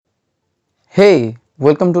Hey,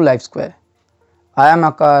 welcome to Life Square. I am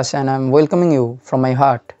Akash and I am welcoming you from my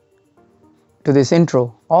heart to this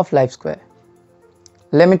intro of Life Square.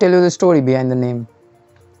 Let me tell you the story behind the name.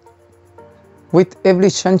 With every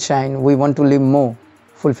sunshine, we want to live more,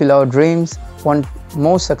 fulfill our dreams, want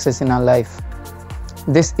more success in our life.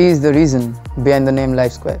 This is the reason behind the name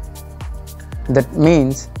Life Square. That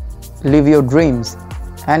means live your dreams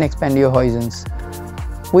and expand your horizons.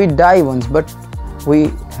 We die once, but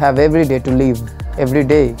we have every day to live, every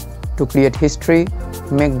day to create history,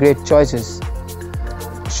 make great choices,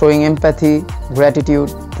 showing empathy, gratitude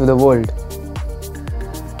to the world.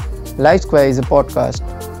 Life Square is a podcast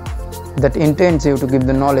that intends you to give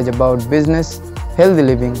the knowledge about business, healthy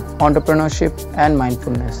living, entrepreneurship, and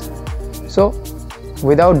mindfulness. So,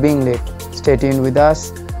 without being late, stay tuned with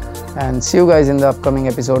us and see you guys in the upcoming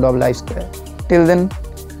episode of Life Square. Till then,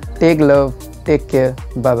 take love, take care,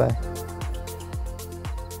 bye bye.